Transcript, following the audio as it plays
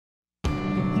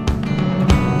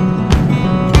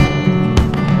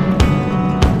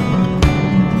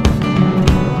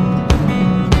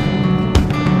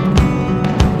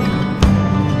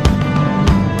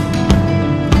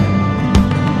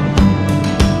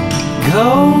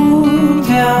Go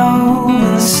down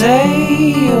and say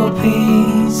your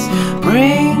piece.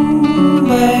 Bring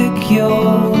back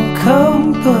your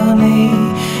company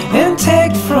and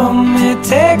take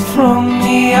from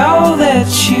me all that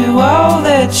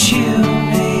you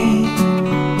need.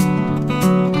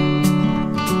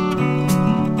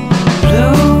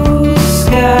 Blue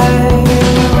sky,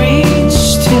 reach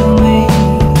to me.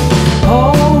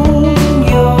 Hold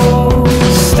your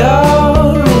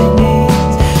star in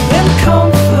it and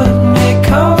comfort me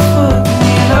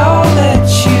in all that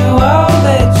you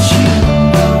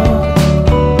know.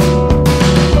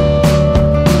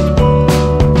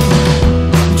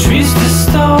 Trees to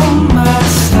stone, my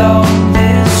stone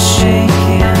is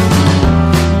shaking.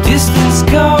 Distance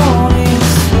gone is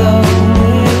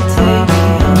slowly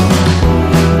taking.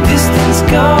 Distance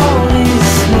gone is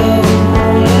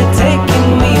slowly taking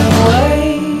me away.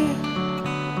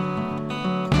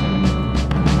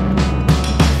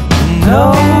 No,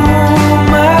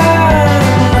 my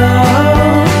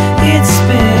love, it's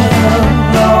been a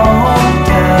long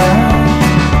time.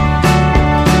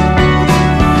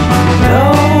 No,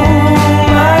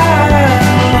 my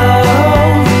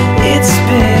love, it's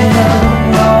been a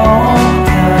long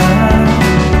time.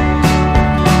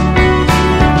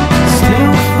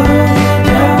 Still further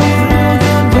down through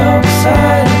the dark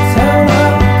side of town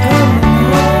I'm coming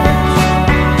home.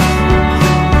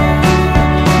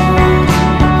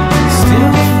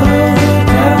 Still further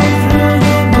down through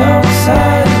the dark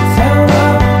side of town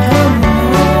I'm coming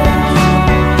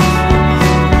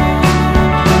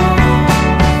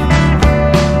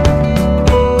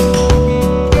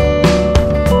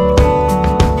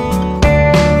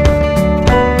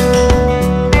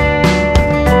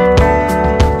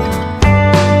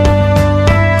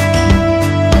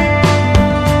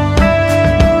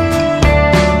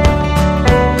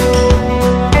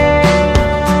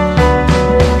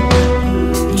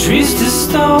Trees to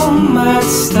stone, my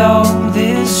stone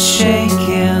is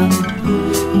shaking.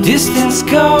 Distance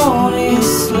gone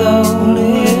is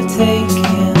slowly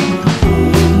taking.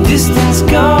 Distance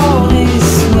gone is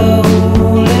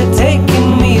slowly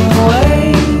taking me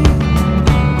away.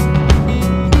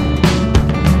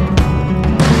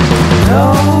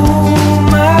 No.